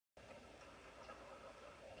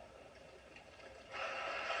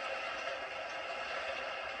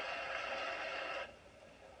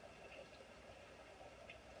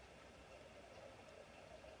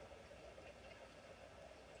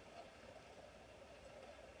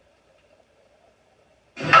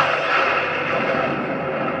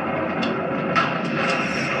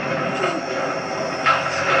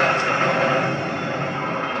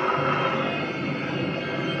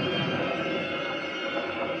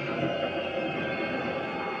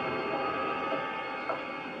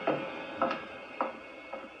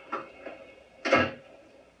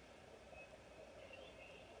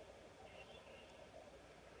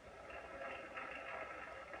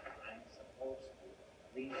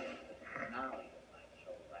being the finale of my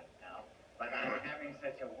show right now, but I'm having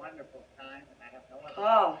such a wonderful time, and I have no other.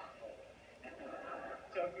 Paul.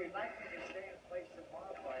 So if you'd like me to stay and play some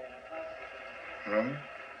more for you,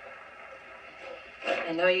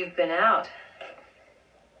 I know you've been out.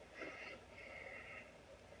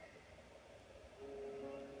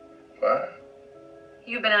 What?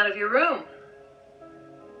 You've been out of your room.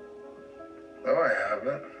 No, I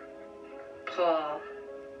haven't. Paul,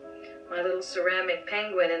 my little ceramic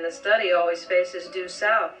penguin in the study always faces due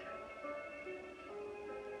south.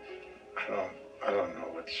 I don't know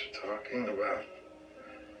what you're talking about.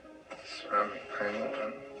 Ceramic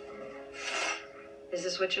penguin. Is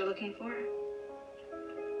this what you're looking for?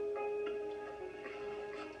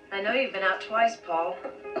 I know you've been out twice, Paul.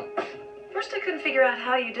 First I couldn't figure out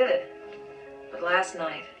how you did it. But last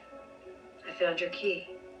night, I found your key.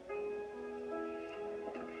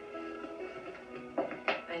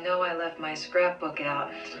 I know I left my scrapbook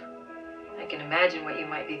out. I can imagine what you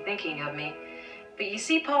might be thinking of me. But you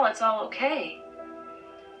see, Paul, it's all okay.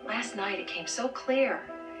 Last night it came so clear.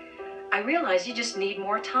 I realized you just need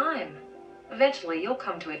more time. Eventually, you'll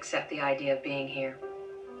come to accept the idea of being here.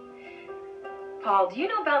 Paul, do you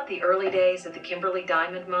know about the early days of the Kimberley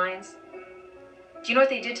diamond mines? Do you know what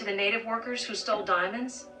they did to the native workers who stole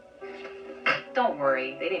diamonds? Don't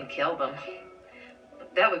worry, they didn't kill them.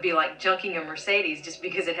 That would be like junking a Mercedes just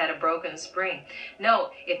because it had a broken spring.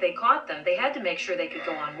 No, if they caught them, they had to make sure they could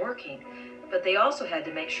go on working. But they also had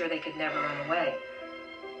to make sure they could never run away.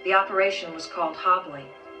 The operation was called Hobbling.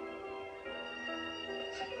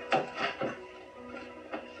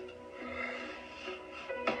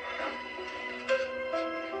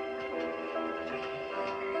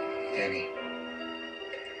 Annie,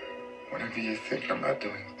 whatever you think I'm not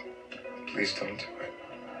doing, please don't do it.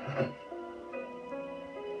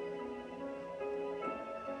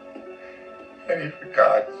 Annie, for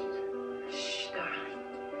God's... Shh,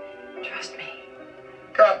 darling. Trust me.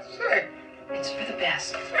 God's sake. It's for the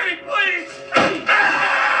best. Annie, please.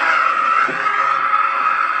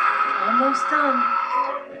 Almost done.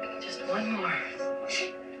 Just one more.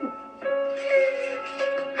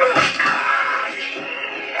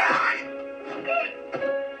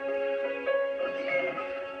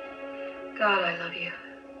 God, I love you.